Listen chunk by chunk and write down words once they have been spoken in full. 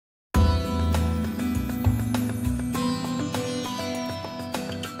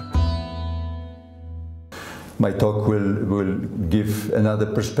my talk will give another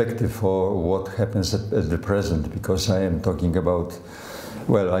perspective for what happens at the present, because I am talking about,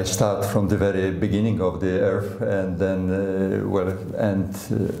 well, I start from the very beginning of the Earth and then,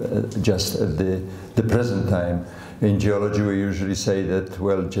 just at the present time. In geology, we usually say that,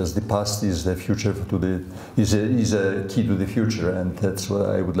 well, just the past is the future is a key to the future, and that's what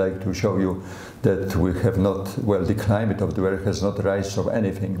I would like to show you, that we have not, well, the climate of the Earth has not rise of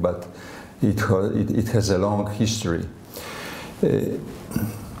anything, but it has a long history.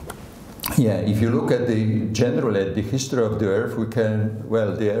 Yeah, if you look at generally at the history of the Earth, we can,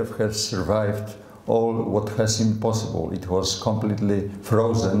 well, the Earth has survived all what has been possible. It was completely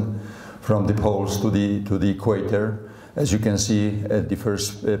frozen from the poles to the equator, as you can see at the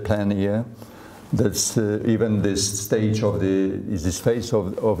first plan here. That's even this stage of this phase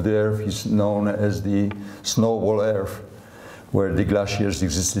of the Earth is known as the snow wall Earth, where the glaciers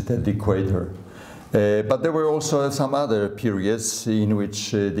existed at the equator. But there were also some other periods in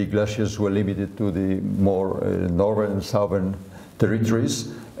which the glaciers were limited to the more northern and southern territories.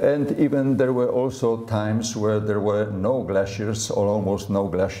 And even there were also times where there were no glaciers or almost no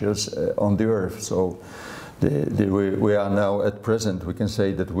glaciers on the Earth. So we are now at present, we can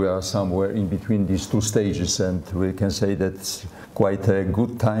say that we are somewhere in between these two stages, and we can say that it's quite a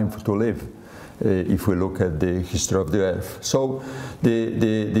good time to live if we look at the history of the Earth. So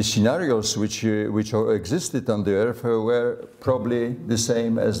the scenarios which existed on the Earth were probably the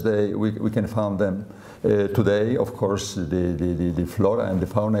same as we can find them today. Of course, the flora and the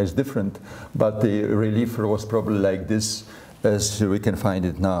fauna is different, but the relief was probably like this as we can find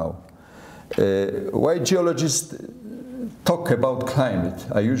it now. Why geologists talk about climate?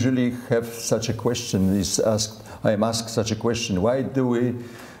 I usually have such a question, I am asked such a question: why do we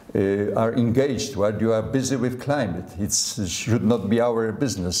are engaged, why you are busy with climate? It should not be our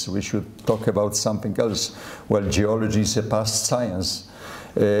business. We should talk about something else. Well, geology is a past science.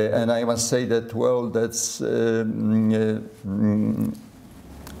 And I must say that, well, that's, in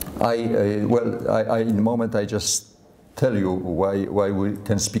a moment I just tell you why we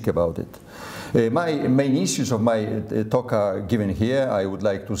can speak about it. My main issues of my talk are given here. I would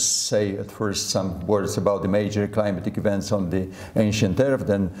like to say at first some words about the major climatic events on the ancient Earth,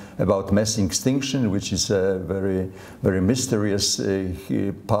 then about mass extinction, which is a very, very mysterious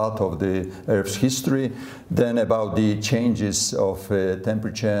part of the Earth's history, then about the changes of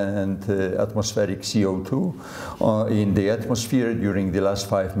temperature and atmospheric CO2 in the atmosphere during the last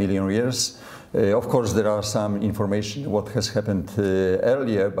 5 million years. Of course, there are some information what has happened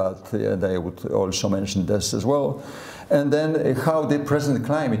earlier, but and I would also mention this as well. And then how the present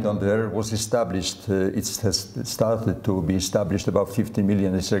climate on the Earth was established. It has started to be established about 50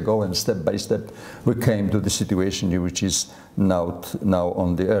 million years ago, and step by step we came to the situation which is now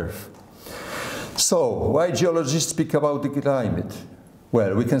on the Earth. So, why geologists speak about the climate?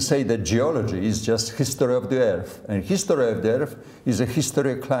 Well, we can say that geology is just history of the Earth, and history of the Earth is a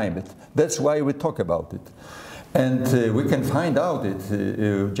history of climate. That's why we talk about it. And we can find out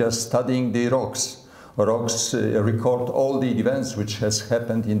it just studying the rocks. Rocks record all the events which has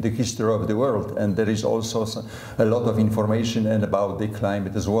happened in the history of the world, and there is also a lot of information about the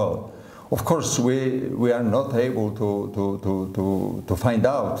climate as well. Of course, we are not able to find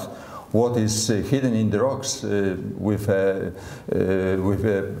out what is hidden in the rocks with a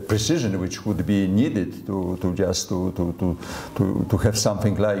precision which would be needed to have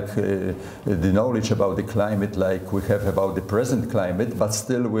something like the knowledge about the climate like we have about the present climate, but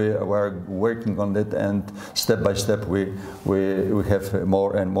still we are working on it, and step by step we have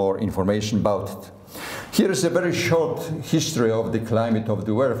more and more information about it. Here is a very short history of the climate of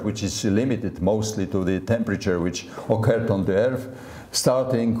the Earth, which is limited mostly to the temperature which occurred on the Earth,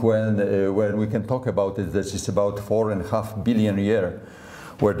 starting when we can talk about it, that is about 4.5 billion years,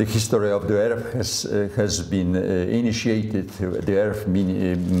 where the history of the Earth has been initiated. The Earth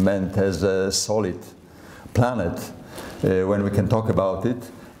meant as a solid planet, when we can talk about it.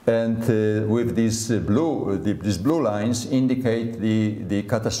 And with these blue lines indicate the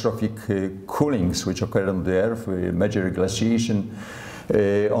catastrophic coolings which occurred on the Earth, major glaciation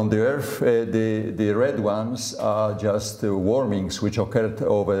on the Earth. The red ones are just warmings which occurred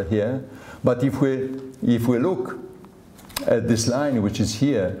over here. But if we look at this line which is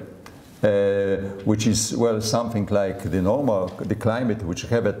here, which is, well, something like the climate which we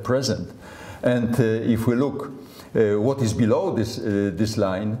have at present, and if we look what is below this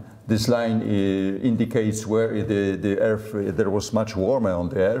line indicates where the Earth, there was much warmer on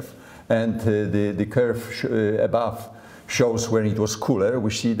the Earth, and the curve above shows where it was cooler.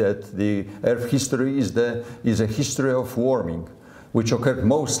 We see that the Earth history is a history of warming. which occurred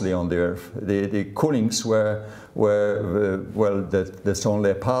mostly on the Earth. The coolings were well, that's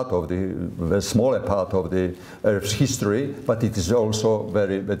only a part of the smaller part of the Earth's history, but it is also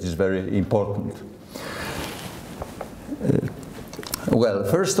very important. Well,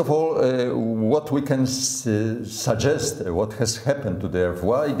 first of all, what we can suggest, what has happened to the Earth,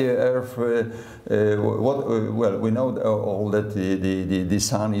 why the Earth, well, we know all that the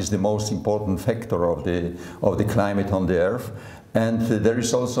Sun is the most important factor of the climate on the Earth, and there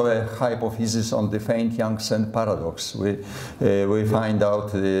is also a hypothesis on the faint young sand paradox. We find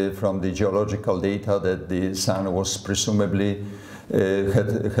out from the geological data that the Sun was presumably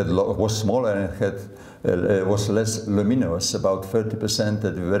was smaller and was less luminous, about 30%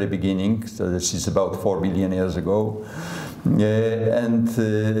 at the very beginning, so this is about 4 billion years ago.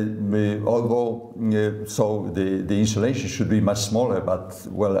 Although so the insulation should be much smaller, but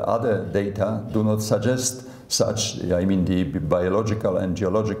well, other data do not suggest such. I mean, the biological and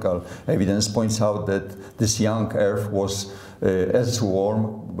geological evidence points out that this young Earth was as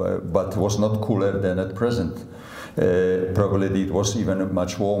warm, but was not cooler than at present. Probably it was even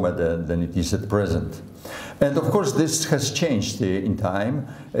much warmer than it is at present. And of course, this has changed in time.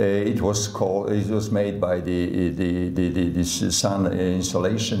 It was made by this sun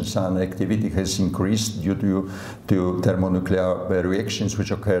insolation, sun activity has increased due to thermonuclear reactions which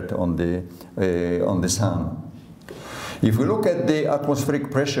occurred on the Sun. If we look at the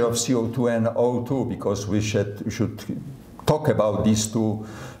atmospheric pressure of CO2 and O2, because we should talk about these two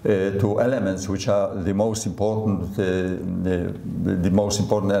elements, which are the most important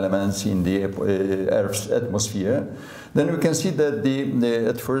elements in the Earth's atmosphere, then we can see that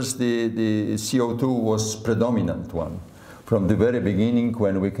at first the CO2 was predominant one. From the very beginning,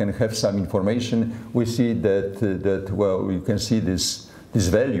 when we can have some information, we see that well, we can see these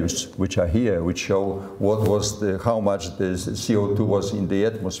values which are here, which show how much the CO2 was in the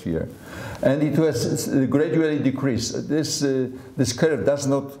atmosphere, and it was gradually decreased. This curve does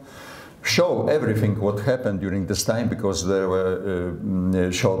not show everything what happened during this time, because there were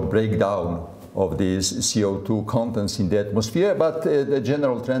short breakdown of the CO2 contents in the atmosphere, but the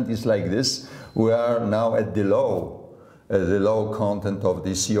general trend is like this. We are now at the low content of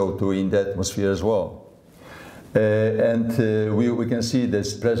the CO2 in the atmosphere as well. We can see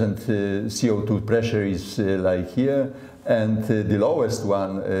this present CO2 pressure is like here, and the lowest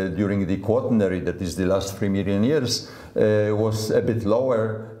one during the Quaternary, that is the last 3 million years, was a bit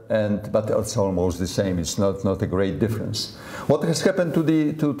lower, but it's almost the same. It's not a great difference. What has happened to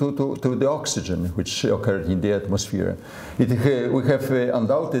the oxygen which occurred in the atmosphere? We have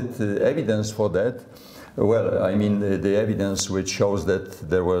undoubted evidence for that. Well, I mean, the evidence which shows that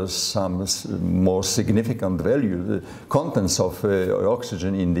there was some more significant value, the contents of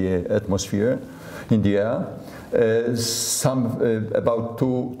oxygen in the atmosphere, in the air, about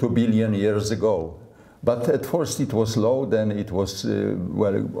 2 billion years ago. But at first it was low, then it was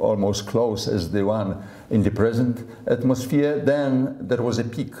well, almost close as the one in the present atmosphere. Then there was a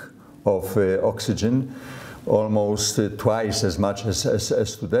peak of oxygen, almost twice as much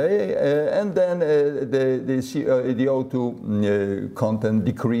as today, and then the O2 content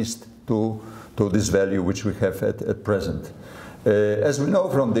decreased to this value which we have at present. As we know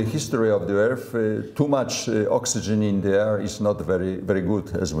from the history of the Earth, too much oxygen in the air is not very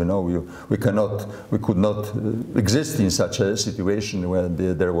good. As we know, we could not exist in such a situation where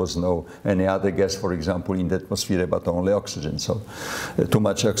there was any other gas, for example, in the atmosphere, but only oxygen. So too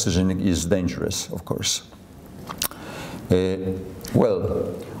much oxygen is dangerous, of course. Well,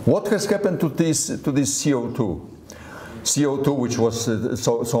 what has happened to this CO2? CO2, which was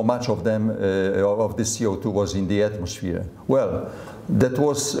so much of them, of this CO2 was in the atmosphere. Well, that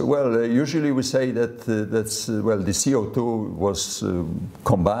was, well, usually we say that the CO2 was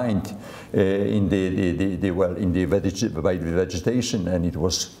combined by the vegetation, and it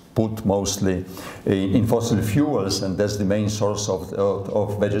was put mostly in fossil fuels, and that's the main source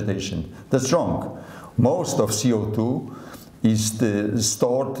of vegetation. That's wrong. Most of CO2 is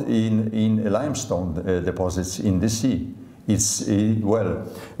stored in limestone deposits in the sea. It's and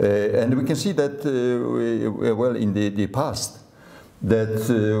we can see that well in the past that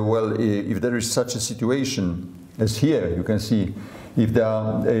well, if there is such a situation as here, you can see if there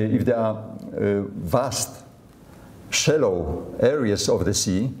are vast shallow areas of the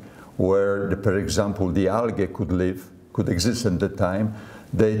sea where, for example, the algae could exist at that time,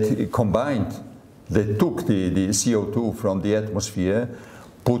 they took the CO2 from the atmosphere,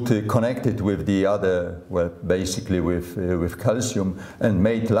 connected with the other, well, basically with calcium, and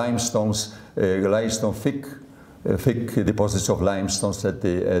made thick deposits of limestones at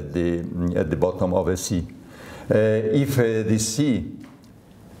the bottom of a sea. If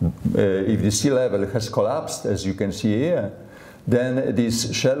the sea level has collapsed, as you can see here, then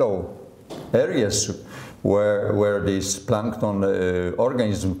these shallow areas where this plankton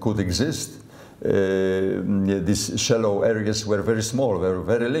organism could exist, these shallow areas were very small, were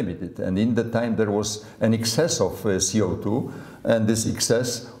very limited, and in that time there was an excess of CO2, and this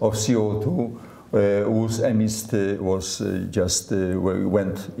excess of CO2 whose emit was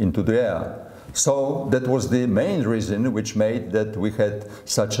went into the air. So that was the main reason which made that we had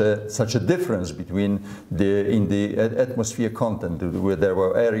such a difference between in the atmosphere content, where there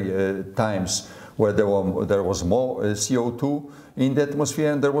were times where there was more CO2 in the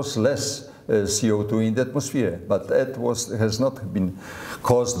atmosphere and there was less CO2 in the atmosphere. But that has not been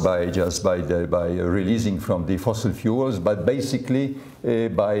caused by releasing from the fossil fuels, but basically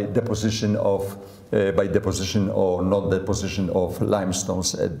by deposition or not deposition of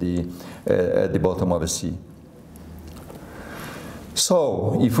limestones at the bottom of the sea.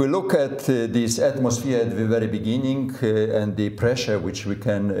 So, if we look at this atmosphere at the very beginning and the pressure which I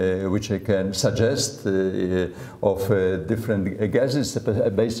can suggest of different gases,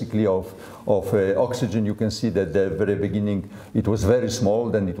 basically of oxygen, you can see that at the very beginning it was very small,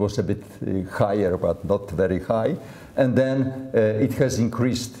 then it was a bit higher, but not very high. And then it has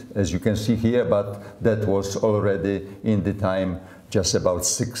increased, as you can see here, but that was already in the time just about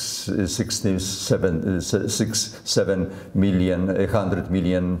 100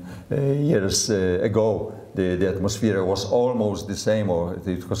 million years ago. The atmosphere was almost the same, or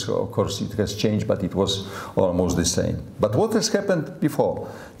it was, of course it has changed, but it was almost the same. But what has happened before?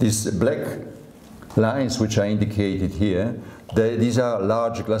 These black lines which are indicated here, these are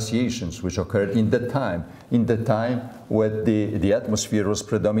large glaciations which occurred in the time when the atmosphere was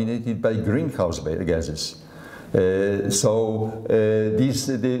predominated by greenhouse gases. These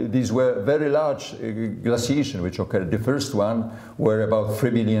were very large glaciations which occurred. The first one were about 3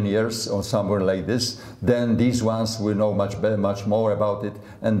 billion years or somewhere like this. Then these ones we know much more about it,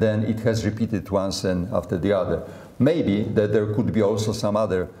 and then it has repeated once and after the other. Maybe that there could be also some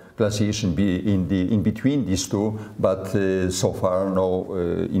other glaciation in between these two, but so far no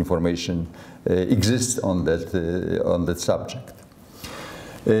information exists on that subject.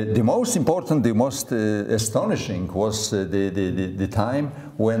 The most important, the most astonishing was the time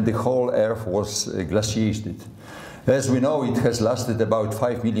when the whole Earth was glaciated. As we know, it has lasted about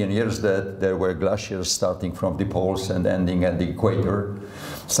 5 million years that there were glaciers starting from the poles and ending at the equator.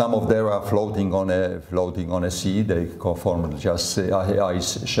 Some of them are floating on a sea. They form just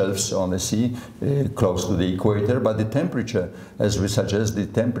ice shelves on the sea close to the equator. But the temperature, as we suggest, the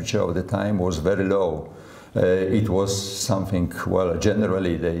temperature of the time was very low. It was something, well,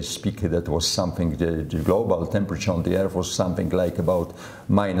 generally they speak that was something, the global temperature on the Earth was something like about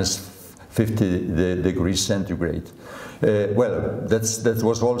minus 50 degrees centigrade. Well, that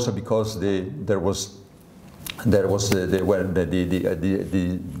was also because the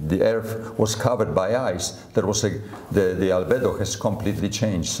Earth was covered by ice. There was the albedo has completely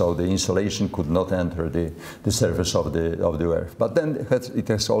changed, so the insolation could not enter the surface of the Earth. But then it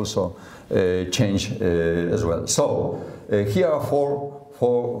has also changed as well. So here are four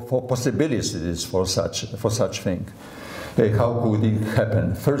possibilities for such thing. How could it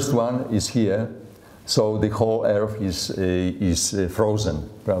happen? First one is here. So the whole Earth is frozen.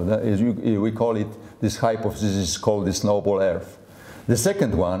 We call it, this hypothesis is called the snowball Earth. The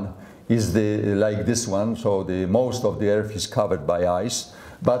second one is like this one, so most of the Earth is covered by ice,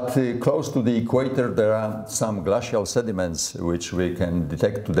 but close to the equator there are some glacial sediments which we can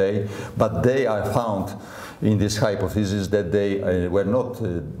detect today, but they are found in this hypothesis that they were not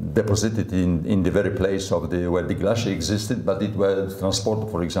deposited in the very place of where the glacier existed, but it was transported,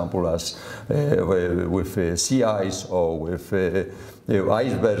 for example, as with sea ice or with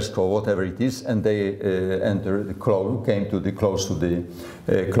icebergs or whatever it is, and they came close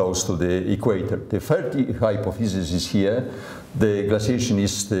to the equator. The third hypothesis is here. The glaciation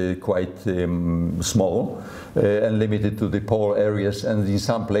is quite small and limited to the pole areas, and in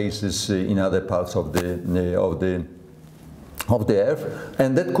some places in other parts of the Earth,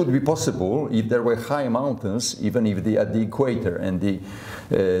 and that could be possible if there were high mountains, even if at the equator, and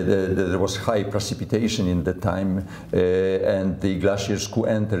there was high precipitation in the time, and the glaciers could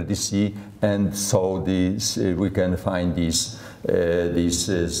enter the sea, and so we can find these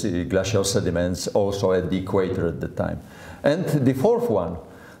glacial sediments also at the equator at the time. And the fourth one,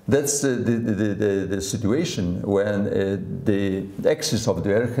 that's the situation when the axis of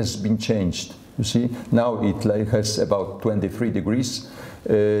the Earth has been changed. You see, now it has about 23 degrees.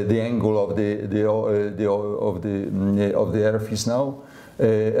 The angle of the Earth is now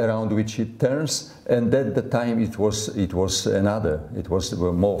around which it turns, and at the time it was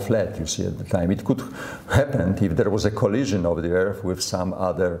more flat. You see, at the time it could happen if there was a collision of the Earth with some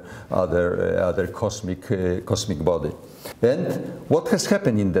other cosmic body. And what has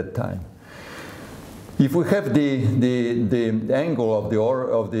happened in that time? If we have the angle of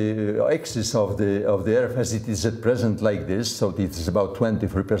the axis of the Earth as it is at present like this, so it is about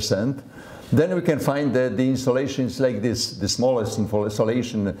 23%, then we can find that the insolation is like this. The smallest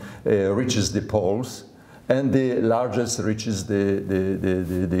insolation reaches the poles, and the largest reaches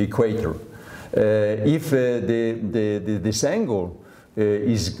the equator. If this angle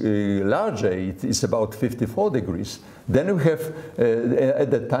is larger, it is about 54 degrees, then we have,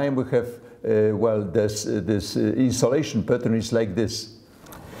 at that time we have, well, this insolation pattern is like this.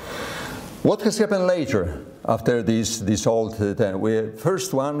 What has happened later after this old time?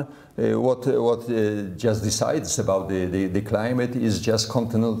 First one, what just decides about the climate is just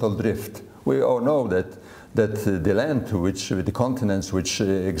continental drift. We all know that the land to which the continents which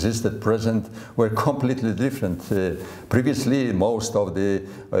exist at present were completely different. Previously, most of the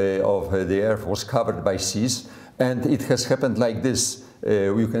Earth was covered by seas, and it has happened like this.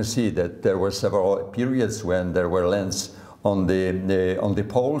 You can see that there were several periods when there were lands on the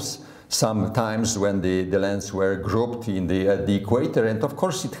poles. Sometimes when the lands were grouped at the equator, and of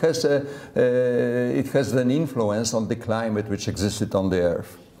course it has an influence on the climate which existed on the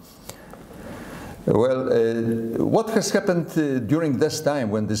Earth. Well, what has happened during this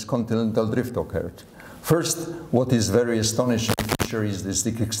time when this continental drift occurred? First, what is very astonishing feature is this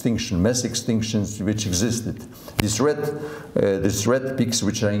extinction, mass extinctions which existed. These red peaks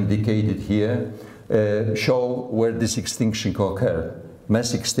which are indicated here show where this extinction occurred.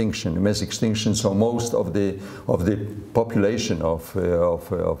 Mass extinction. So most of the population of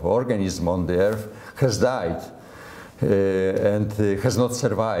organism on the Earth has died and has not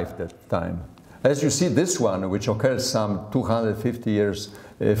survived that time. As you see, this one, which occurred some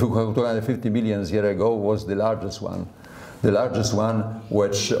 250 million years ago, was the largest one. The largest one,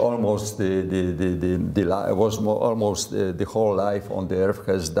 which almost almost the whole life on the Earth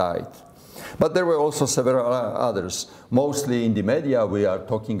has died. But there were also several others. Mostly in the media, we are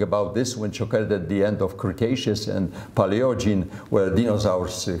talking about this, which occurred at the end of Cretaceous and Paleogene, where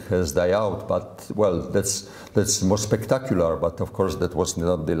dinosaurs has died out. But well, that's more spectacular. But of course, that was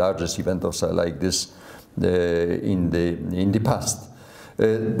not the largest event of like this in the past.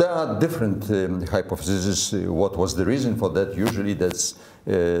 There are different hypotheses. What was the reason for that? Usually,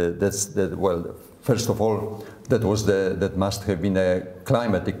 well, first of all, that must have been a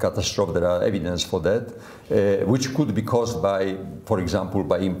climatic catastrophe. There are evidence for that, which could be caused by, for example,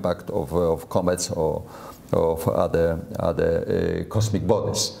 by impact of comets or of other cosmic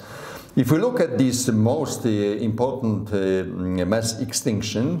bodies. If we look at these most important mass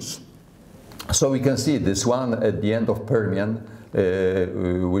extinctions, so we can see this one at the end of Permian,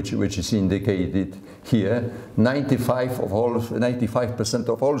 which is indicated here. 95%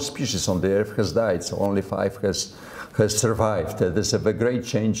 of all species on the Earth has died, so only 5 has survived. There's a great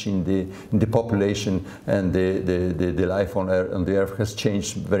change in the population, and the life on the Earth has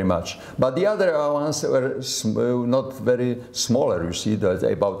changed very much. But the other ones were not very smaller. You see, that's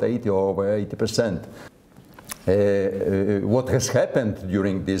about 80 or over 80%. What has happened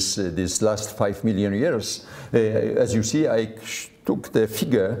during this last 5 million years? As you see, I took the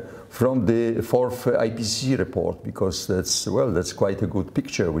figure from the 4th IPCC report, because that's quite a good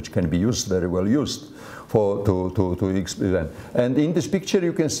picture, which can be very well used to explain. And in this picture,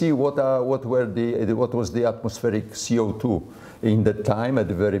 you can see what was the atmospheric CO2 in that time. At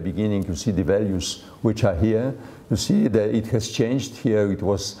the very beginning, you see the values which are here. You see that it has changed here. It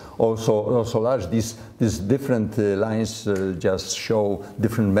was also large. These different lines just show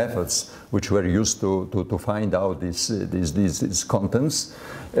different methods which were used to find out these contents.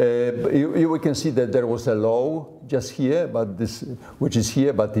 We can see that there was a low just here, which is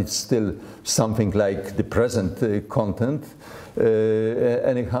here, but it's still something like the present content.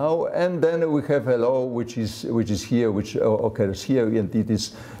 Anyhow, and then we have a low which is here, which occurs here, and it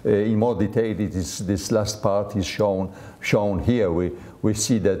is in more detail. It is this last part is shown here. We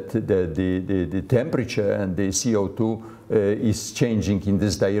see that the temperature and the CO2 is changing in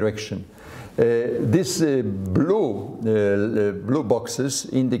this direction. These blue boxes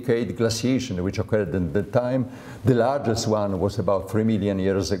indicate glaciation, which occurred at the time. The largest one was about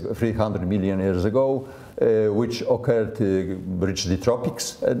 300 million years ago, which reached the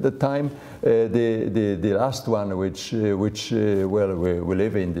tropics at the time. The last one, which well, we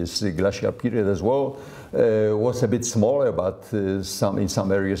live in this glacial period as well, was a bit smaller, but in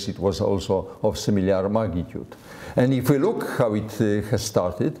some areas it was also of similar magnitude. And if we look how it has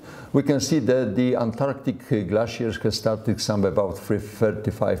started, we can see that the Antarctic glaciers has started somewhere about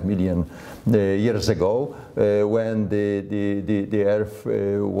 35 million years ago, when the Earth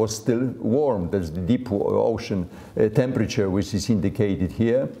was still warm. That's the deep ocean temperature, which is indicated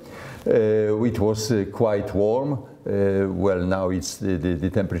here. It was quite warm. Well, now the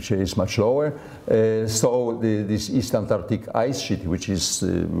temperature is much lower. So this East Antarctic ice sheet, which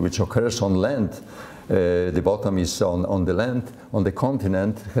occurs on land, the bottom is on the land, on the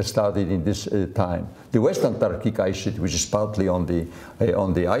continent, has started in this time. The West Antarctic ice sheet, which is partly on the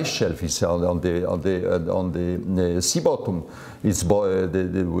ice shelf, is on the sea bottom. It's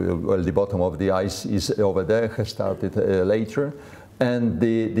the bottom of the ice is over there, has started later. And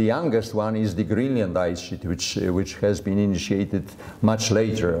the youngest one is the Greenland ice sheet, which has been initiated much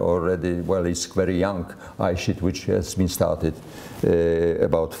later already. Well, it's very young ice sheet, which has been started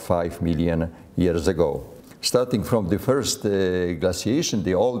about 5 million years ago. Starting from the first glaciation,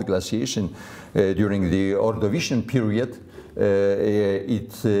 the old glaciation during the Ordovician period,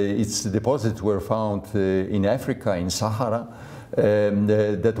 its deposits were found in Africa, in Sahara.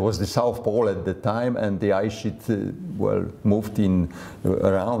 That was the South Pole at the time, and the ice sheet well moved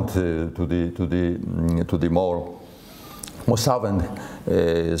around to the more southern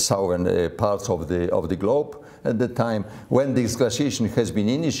parts of the globe. At the time when this glaciation has been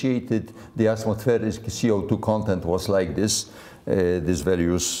initiated, the atmospheric CO2 content was like this. These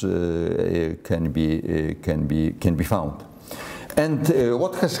values can be found. And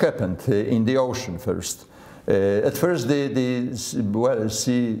what has happened in the ocean first? At first, the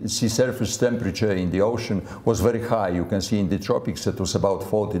sea surface temperature in the ocean was very high. You can see in the tropics it was about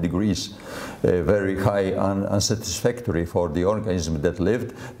 40 degrees, very high and unsatisfactory for the organism that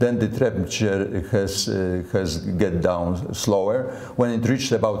lived. Then the temperature has get down slower. When it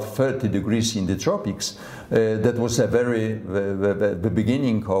reached about 30 degrees in the tropics, that was the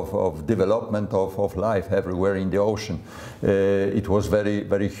beginning of development of life everywhere in the ocean. It was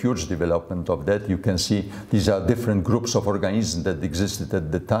very huge development of that. You can see these are different groups of organisms that existed at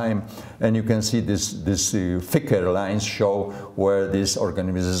the time, and you can see this thicker lines show where these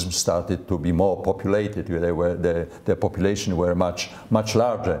organisms started to be more populated. The population were much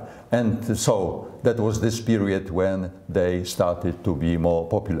larger, and so that was this period when they started to be more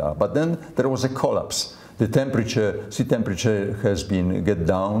popular. But then there was a collapse. The sea temperature has been get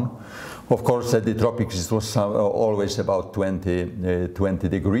down. Of course, at the tropics it was always about 20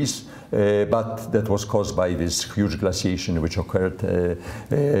 degrees, but that was caused by this huge glaciation which occurred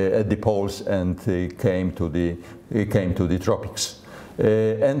at the poles and came to the tropics.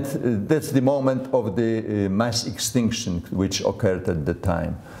 And that's the moment of the mass extinction which occurred at the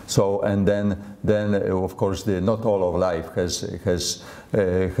time. So, and then of course, not all of life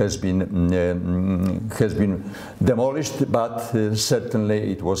has been demolished, but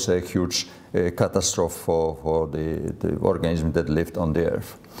certainly it was a huge catastrophe for the organism that lived on the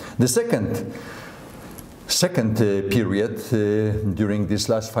Earth. The second period during this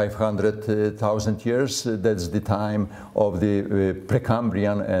last 500,000 years, that's the time of the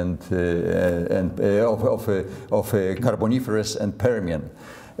Precambrian and of Carboniferous and Permian.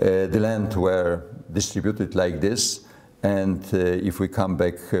 The land were distributed like this, and if we come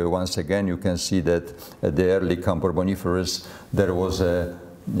back once again, you can see that at the early Carboniferous there was an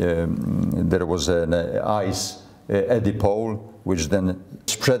ice at the pole, which then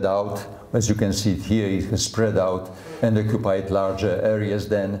spread out. As you can see here, it has spread out and occupied larger areas,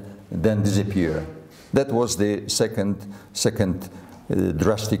 then disappear. That was the second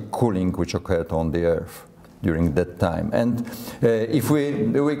drastic cooling which occurred on the Earth during that time. And if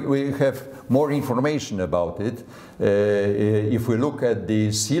we have more information about it, if we look at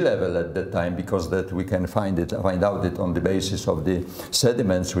the sea level at that time, because that we can find out it on the basis of the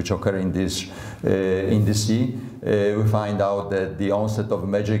sediments which occur in the sea, we find out that the onset of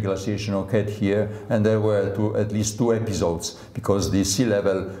major glaciation occurred here, and there were at least two episodes, because the sea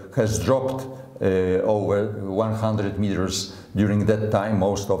level has dropped over 100 meters during that time.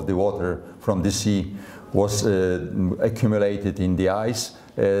 Most of the water from the sea was accumulated in the ice.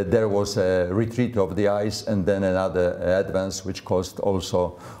 There was a retreat of the ice, and then another advance which caused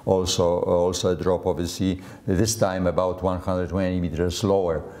also a drop of the sea, this time about 120 meters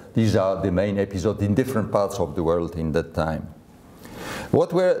lower. These are the main episodes in different parts of the world in that time.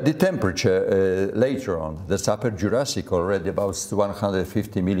 What were the temperature later on? That's Upper Jurassic, already about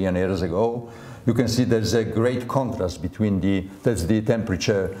 150 million years ago. You can see there's a great contrast between that's the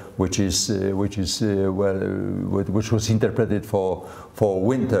temperature which was interpreted for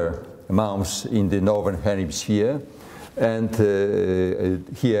winter months in the northern hemisphere, and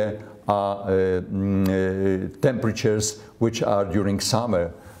here are temperatures which are during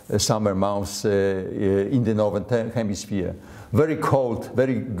summer months in the northern hemisphere. Very cold,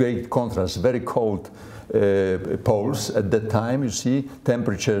 very great contrast, very cold poles at that time. You see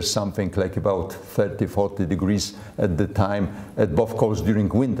temperatures something like about 30-40 degrees at the time at both coasts during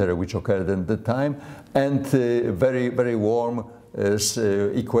winter, which occurred at the time, and very, very warm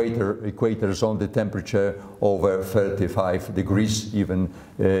equator zone, the temperature over 35 degrees even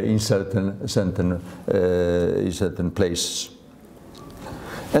in certain places.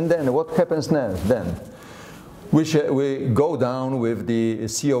 And then what happens now? Then we go down with the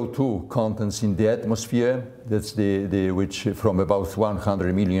CO2 contents in the atmosphere. That's which from about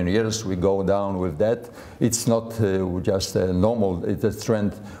 100 million years we go down with that. It's not just a normal, it's a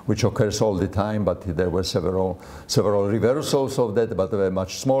trend which occurs all the time, but there were several reversals of that, but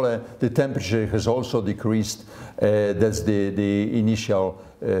much smaller. The temperature has also decreased. That's the initial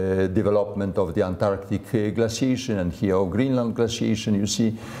development of the Antarctic glaciation, and here of Greenland glaciation. You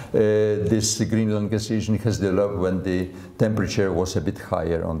see this Greenland glaciation has developed when the temperature was a bit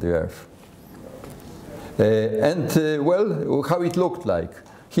higher on the Earth. Well, how it looked like.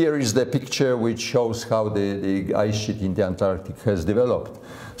 Here is the picture which shows how the ice sheet in the Antarctic has developed,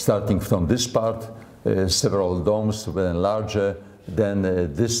 starting from this part, several domes, then larger,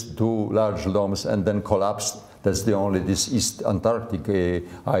 then these two large domes, and then collapsed. That's this East Antarctic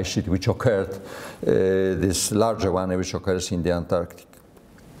ice sheet which occurred, this larger one which occurs in the Antarctic.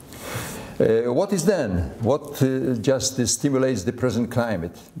 What is then? What just stimulates the present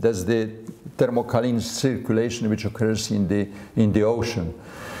climate? That's the thermohaline circulation which occurs in the ocean.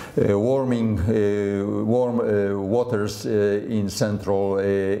 Warm waters in central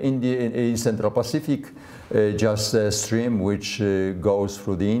Pacific, just a stream which goes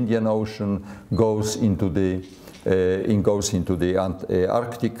through the Indian Ocean, goes into the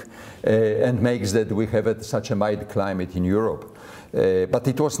Arctic, and makes that we have such a mild climate in Europe. But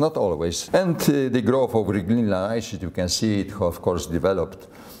it was not always. And the growth of the Greenland ice sheet, you can see it, of course, developed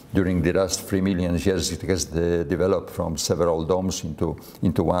during the last 3 million years. It has developed from several domes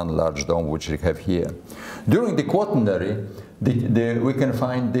into one large dome, which we have here. During the Quaternary, we can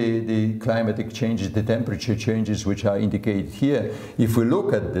find the climatic changes, the temperature changes, which are indicated here. If we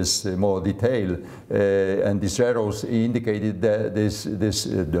look at this more detail, and these arrows indicated that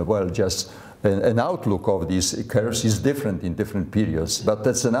just an outlook of these curves is different in different periods, but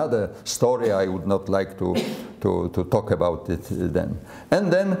that's another story. I would not like to talk about it then.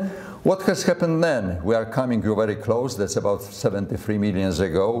 And then, what has happened then? We are coming very close. That's about 73 million years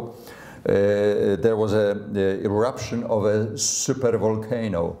ago. There was an eruption of a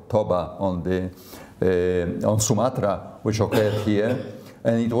supervolcano, Toba, on Sumatra, which occurred here,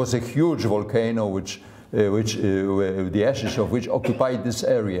 and it was a huge volcano which the ashes of which occupied this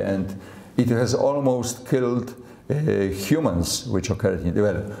area, and it has almost killed humans, which occurred in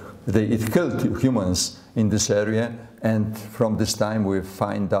it killed humans in this area, and from this time we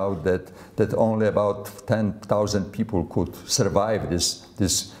find out that only about 10,000 people could survive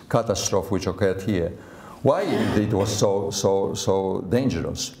this catastrophe which occurred here. Why it was so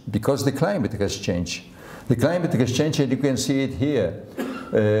dangerous? Because the climate has changed. The climate has changed, and you can see it here.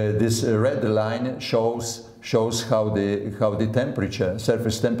 This red line shows how the temperature,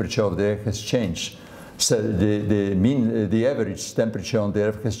 surface temperature of the Earth has changed. So the average temperature on the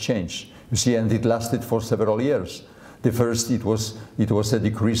Earth has changed. You see, and it lasted for several years. The first, it was a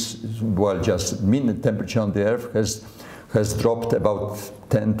decrease. Well, just mean temperature on the Earth has dropped about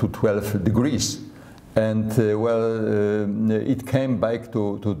 10 to 12 degrees, and it came back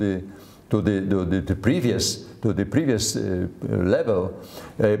to the previous level,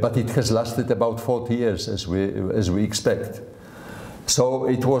 but it has lasted about 40 years, as we expect. So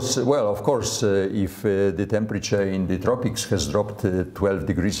it was, well, of course, if the temperature in the tropics has dropped 12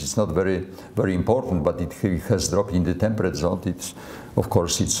 degrees, it's not very important, but it has dropped in the temperate zone. Of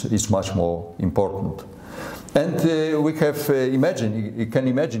course, it's much more important. And we have you can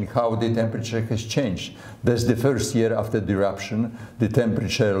imagine how the temperature has changed. That's the first year after the eruption, the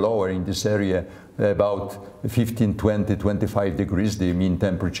temperature lower in this area, about 15, 20, 25 degrees, the mean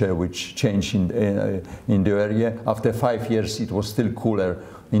temperature which changed in the area. After 5 years, it was still cooler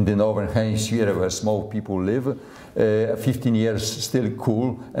in the northern hemisphere where small people live. 15 years still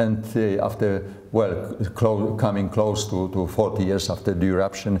cool, and after, well, coming close to 40 years after the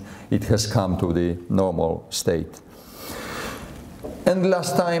eruption, it has come to the normal state. And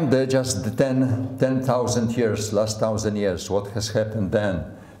last time, just the 10,000 years, last 1,000 years, what has happened then?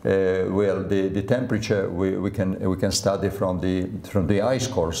 Well, the temperature we can study from the ice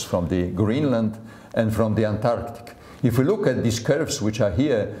cores, from the Greenland and from the Antarctic. If we look at these curves which are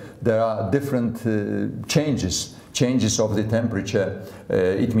here, there are different changes of the temperature.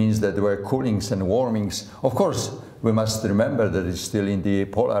 It means that there were coolings and warmings. Of course, we must remember that it's still in the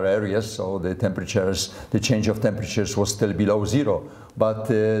polar areas, so the temperatures, the change of temperatures was still below zero. But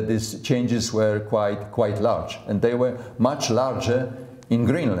these changes were quite large, and they were much larger in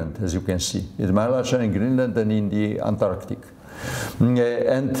Greenland, as you can see. It's much larger in Greenland than in the Antarctic.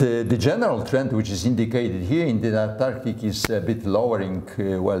 And the general trend, which is indicated here in the Antarctic, is a bit lowering,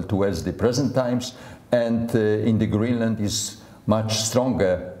 well, towards the present times, and in the Greenland is much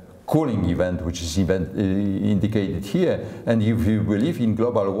stronger cooling event, which is indicated here. And if you believe in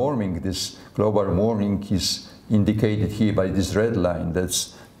global warming, this global warming is indicated here by this red line.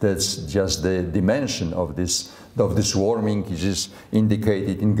 That's just the dimension of this warming, which is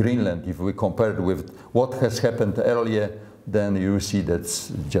indicated in Greenland. If we compare it with what has happened earlier, then you see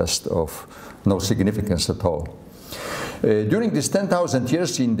that's just of no significance at all. During these 10,000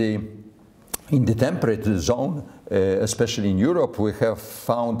 years in the temperate zone, especially in Europe, we have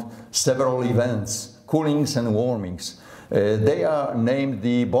found several events, coolings and warmings. They are named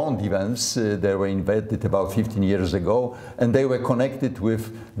the Bond events. They were invented about 15 years ago, and they were connected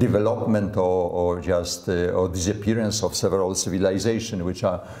with development or disappearance of several civilizations, which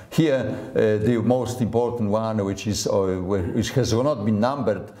are here. The most important one, which has not been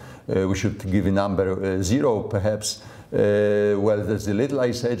numbered, we should give a number 0 perhaps. Well, there's the Little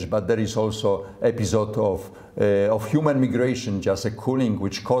Ice Age, but there is also episode of human migration, just a cooling,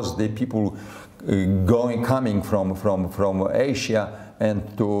 which caused the people coming from Asia and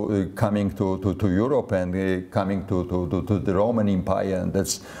coming to Europe and coming to the Roman Empire, and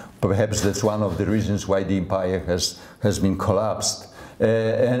perhaps one of the reasons why the empire has been collapsed.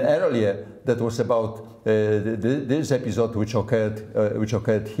 And earlier, that was about this episode which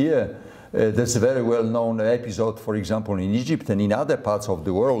occurred here. That's a very well-known episode, for example, in Egypt and in other parts of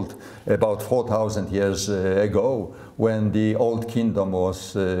the world about 4,000 years ago, when the old kingdom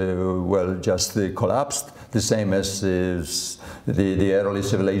was, just collapsed, the same as the early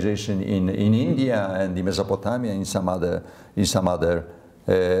civilization in India and in Mesopotamia and in some other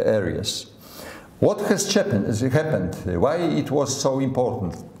areas. What has happened? Why it was so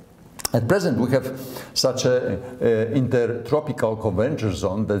important? At present, we have such an intertropical convergence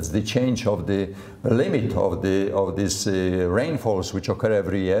zone. That's the change of the limit of these rainfalls which occur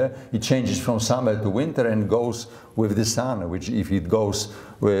every year. It changes from summer to winter and goes with the sun, which if it goes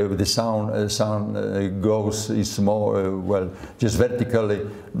with the sun goes is more, just vertically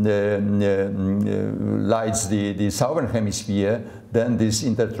lights the southern hemisphere, then this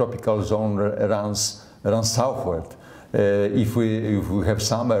intertropical zone runs southward. If we have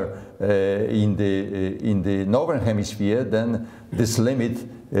summer in the northern hemisphere, then this limit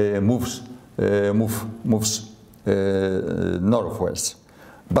moves northwest.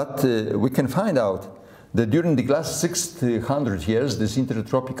 But we can find out that during the last 600 years, this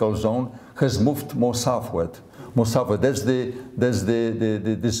intertropical zone has moved more southward. That's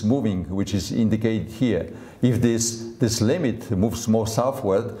this moving which is indicated here. If this limit moves more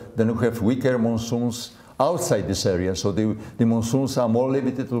southward, then we have weaker monsoons outside this area, so the monsoons are more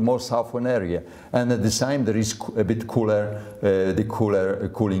limited to more southern area, and at the same there is a bit cooler. The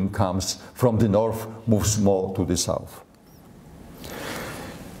cooling comes from the north, moves more to the south.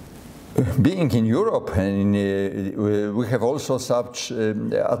 Being in Europe, and we have also such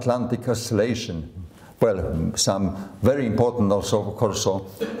Atlantic oscillation. Well, some very important also, of course,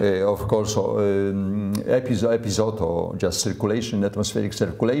 episode or just circulation, atmospheric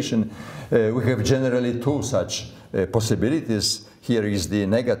circulation. We have generally two such possibilities. Here is the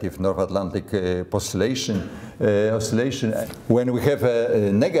negative North Atlantic oscillation. When we have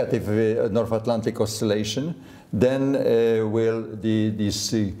a negative North Atlantic oscillation, then there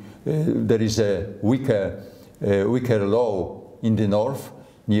is a weaker low in the north,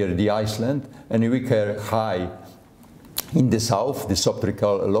 near the Iceland, and a weaker high in the south, the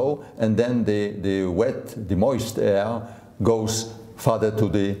subtropical low, and then the wet, the moist air goes further to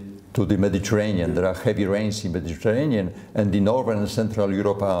the Mediterranean. There are heavy rains in the Mediterranean, and the northern and central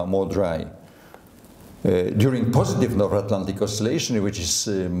Europe are more dry. During positive North Atlantic oscillation, which is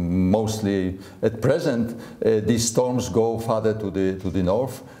mostly at present, these storms go further to the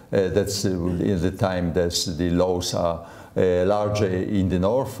north. That's the time that the lows are larger in the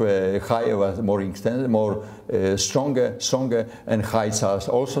north, higher, more extended, more stronger, and heights are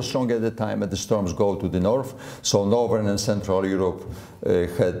also stronger at the time that the storms go to the north. So northern and central Europe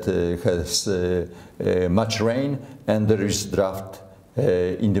has much rain, and there is drought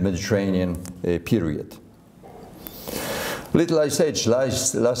in the Mediterranean period. Little ice age,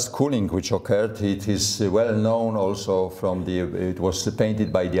 last cooling which occurred, it is well known also from it was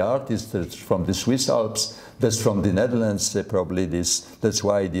painted by the artist from the Swiss Alps, that's from the Netherlands, probably that's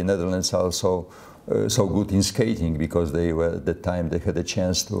why the Netherlands are so good in skating, because they were at that time they had a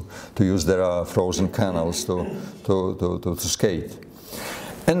chance to use their frozen canals to skate.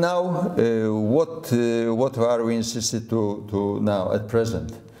 And now, what are we insisted to now at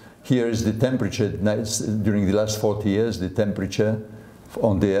present? Here is the temperature during the last 40 years, the temperature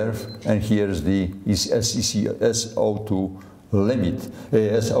on the Earth, and here is the SO2 limit,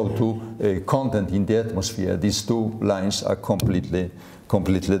 SO2 content in the atmosphere. These two lines are completely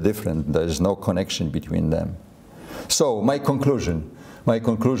different. There is no connection between them. So my conclusions,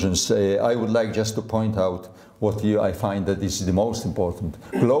 I would like just to point out what I find that this is the most important.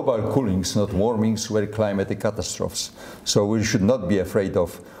 Global coolings, not warmings, were climatic catastrophes. So we should not be afraid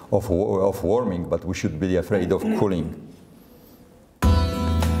of warming, but we should be afraid of cooling.